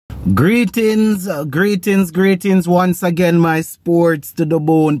Greetings once again, my sports to the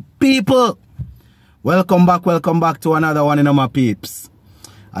bone people. Welcome back to another one in my peeps.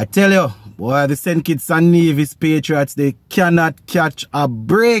 I tell you, boy, the St. Kitts and Nevis Patriots, they cannot catch a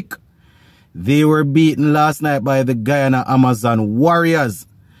break. They were beaten last night by the Guyana Amazon Warriors.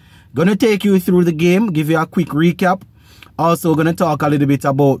 Gonna take you through the game, give you a quick recap. Also gonna talk a little bit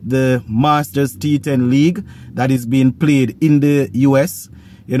about the Masters T10 League that is being played in the US.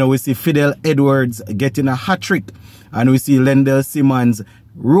 You know, we see Fidel Edwards getting a hat-trick, and we see Lendl Simmons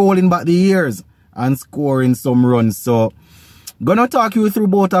rolling back the years and scoring some runs. So, gonna talk you through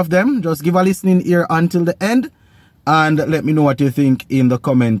both of them. Just give a listening ear until the end, and let me know what you think in the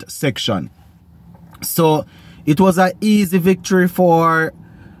comment section. So, it was an easy victory for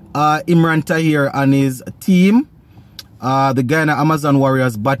Imran Tahir and his team. The Guyana Amazon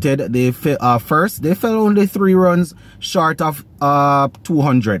Warriors batted. They first. They fell only 3 runs short of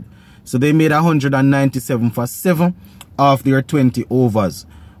 200. So they made 197 for 7 of their 20 overs.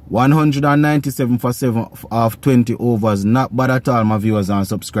 197 for 7 of 20 overs. Not bad at all, my viewers and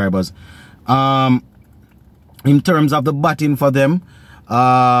subscribers. In terms of the batting for them,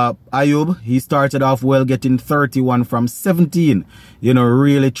 Ayub, he started off well, getting 31 from 17. You know,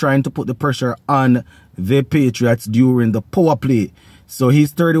 really trying to put the pressure on the Patriots during the power play. So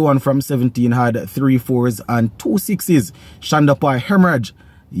he's 31 from 17, had 3 4s and 2 6s. Shandapar Hemorrhage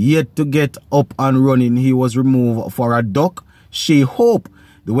yet to get up and running. He was removed for a duck. Shea Hope,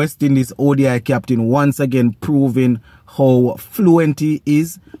 the West Indies ODI captain, once again proving how fluent he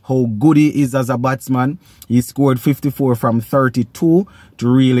is, how good he is as a batsman. He scored 54 from 32 to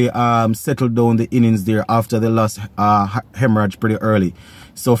really settle down the innings there after they lost Hemorrhage pretty early.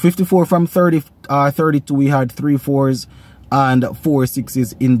 So 54 from 32, he had 3 4s and 4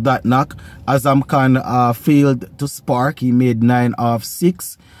 6s in that knock. Azam Khan failed to spark. He made 9 of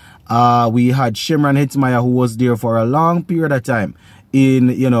 6. We had Shimran Hetmyer, who was there for a long period of time. When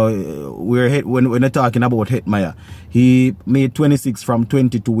we're talking about Hetmyer, he made 26 from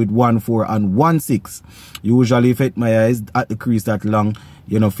 22 with 1 4 and 1 6. Usually, if Hetmyer is at the crease that long,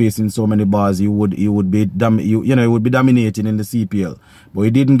 facing so many balls, he would be dominating in the CPL. But he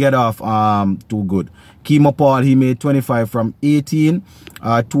didn't get off too good. Kimo Paul, he made 25 from 18, 2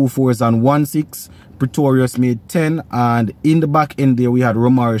 4s and 1 6. Patriots made 10, and in the back end there we had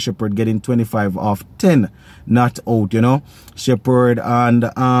Romari Shepherd getting 25 off 10, not out, Shepherd and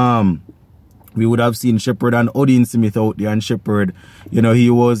we would have seen Shepherd and Odin Smith out there, and Shepherd,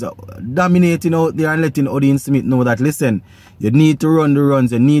 he was dominating out there and letting Odin Smith know that, listen, you need to run the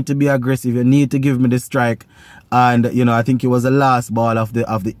runs, you need to be aggressive, you need to give me the strike. And I think it was the last ball of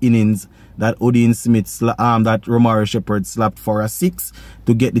the innings that Odin Smith, that Romari Shepherd slapped for a 6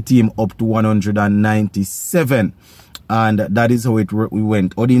 to get the team up to 197. And that is how we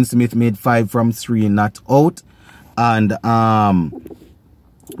went. Odin Smith made 5 from 3, not out. And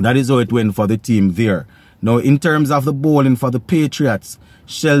that is how it went for the team there. Now, in terms of the bowling for the Patriots,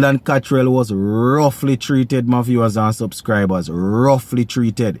 Sheldon Cottrell was roughly treated, my viewers and subscribers. Roughly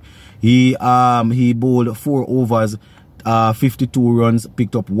treated. He bowled 4 overs, 52 runs,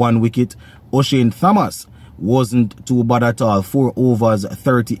 picked up 1 wicket. O'Shane Thomas wasn't too bad at all. 4 overs,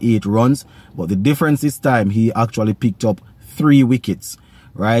 38 runs. But the difference this time, he actually picked up 3 wickets.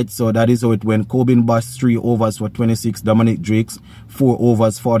 Right, so that is how it went. Corbin Bash 3 overs for 26. Dominic Drakes 4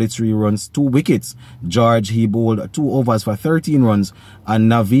 overs, 43 runs, 2 wickets. George, he bowled 2 overs for 13 runs,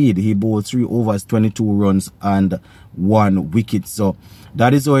 and Naveed, he bowled 3 overs, 22 runs and 1 wicket. So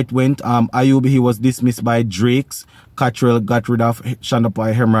that is how it went. Ayub, he was dismissed by Drakes. Cottrell got rid of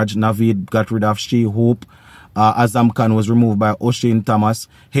Shandapar Hemorrhage. Naveed got rid of Shea Hope. Azam Khan was removed by O'Shane Thomas.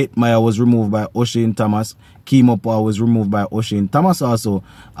 Hetmyer was removed by O'Shane Thomas. Kimo Paul was removed by O'Shane Thomas also.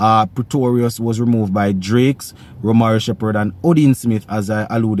 Pretorius was removed by Drakes, Romari Shepherd and Odin Smith, as I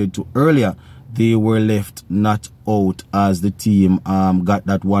alluded to earlier. They were left not out as the team got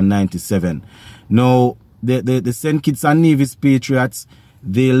that 197. Now, the St. Kitts and Nevis Patriots,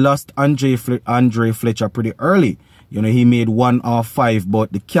 they lost Andre Fletcher pretty early. He made 1 of 5,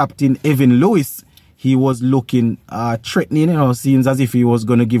 but the captain, Evan Lewis, he was looking threatening, seems as if he was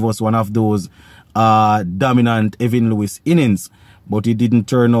going to give us one of those dominant Evan Lewis innings. But it didn't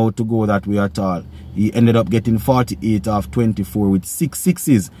turn out to go that way at all. He ended up getting 48 off 24 with 6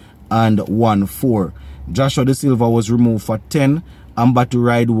 6s and 1 4. Joshua De Silva was removed for 10. And Batu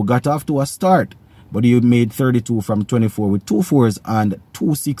Raidu got off to a start, but he made 32 from 24 with 2 4s and 2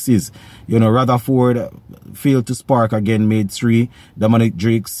 6s. Rutherford failed to spark again, made 3. Dominic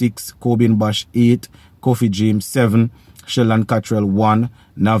Drake 6. Corbin Bash 8. Kofi James 7. Sheldon Cottrell 1.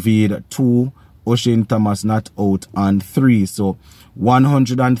 Naveed 2. O'Shane Thomas not out and 3. So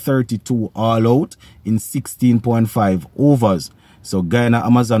 132 all out in 16.5 overs. So Guyana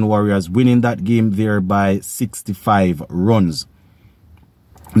Amazon Warriors winning that game there by 65 runs.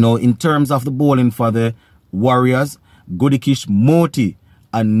 Now, in terms of the bowling for the Warriors, Godikish Moti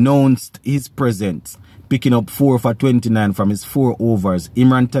announced his presence, picking up 4 for 29 from his 4 overs.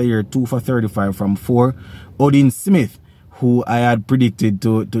 Imran Tahir 2 for 35 from 4. Odin Smith, who I had predicted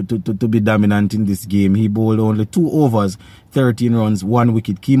to be dominant in this game, he bowled only 2 overs, 13 runs, 1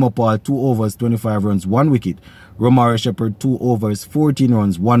 wicket. Kemo Paul 2 overs, 25 runs, 1 wicket. Romaro Shepherd 2 overs, 14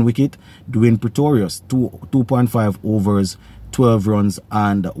 runs, 1 wicket. Dwayne Pretorius 2.5 overs, 12 runs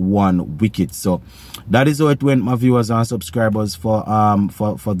and 1 wicket. So that is how it went, my viewers and subscribers, for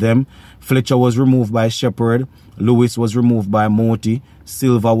them. Fletcher was removed by Shepherd. Lewis was removed by Moti.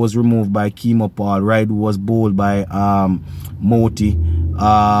 Silva was removed by Kemo Paul. Raidu was bowled by Moti.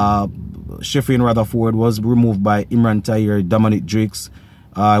 Sheffield Rutherford was removed by Imran Tahir. Dominic Drakes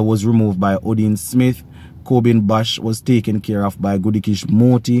was removed by Odin Smith. Corbin Bash was taken care of by Godikish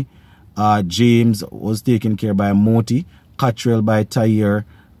Moti. James was taken care by Moti. Cottrell by Tahir,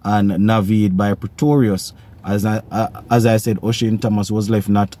 and Naveed by Pretorius. As I said, O'Shane Thomas was left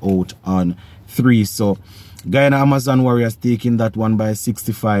not out on 3. So Guyana Amazon Warriors taking that one by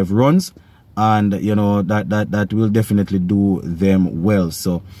 65 runs, and you know that will definitely do them well.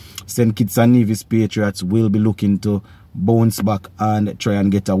 So St. Kitts and Nevis Patriots will be looking to bounce back and try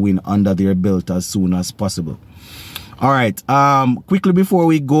and get a win under their belt as soon as possible. All right, quickly before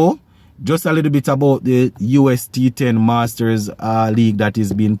we go, just a little bit about the US T10 Masters League that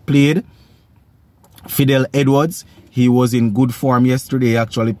is being played. Fidel Edwards, he was in good form yesterday. He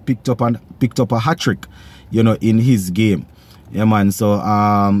actually picked up a hat-trick, you know, in his game. Yeah, man. So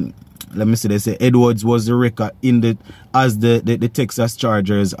let me see. They say Edwards was the record in the Texas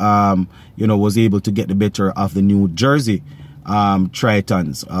Chargers you know, was able to get the better of the New Jersey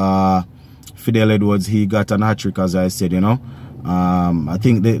Tritons. Fidel Edwards, he got an hat-trick, as I said, you know. I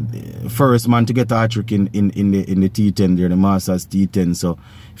think the first man to get a hat-trick in the T10 there, the Masters T10. So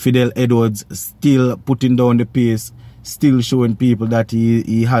Fidel Edwards still putting down the pace, still showing people that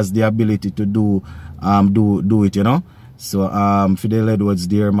he has the ability to do it, you know. So Fidel Edwards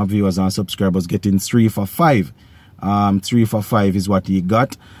there, my viewers and subscribers, getting 3 for 5. 3 for 5 is what he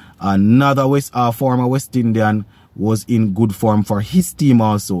got. Another former West Indian was in good form for his team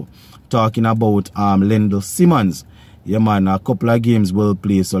also. Talking about Lendl Simmons. Yeah, man, a couple of games well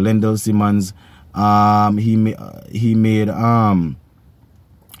played. So Lendl Simmons,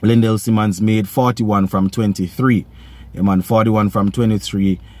 Lendl Simmons made 41 from 23. Yeah, man, 41 from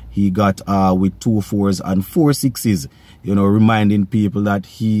 23. He got with 2 4s and 4 6s. You know, reminding people that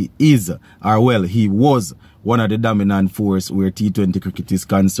he is, or well, he was one of the dominant force where T20 cricket is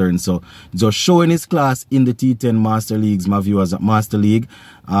concerned. So just showing his class in the T10 Master Leagues, my viewers at Master League,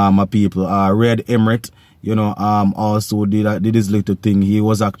 my people. Red Emirates, you know, also did his little thing. He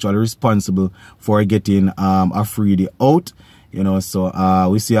was actually responsible for getting a freebie out, you know. So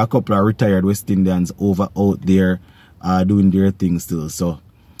we see a couple of retired West Indians out there doing their thing still. So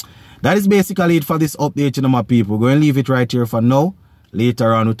that is basically it for this update, you know, my people. We're going to leave it right here for now.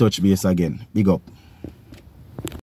 Later on, we'll touch base again. Big up.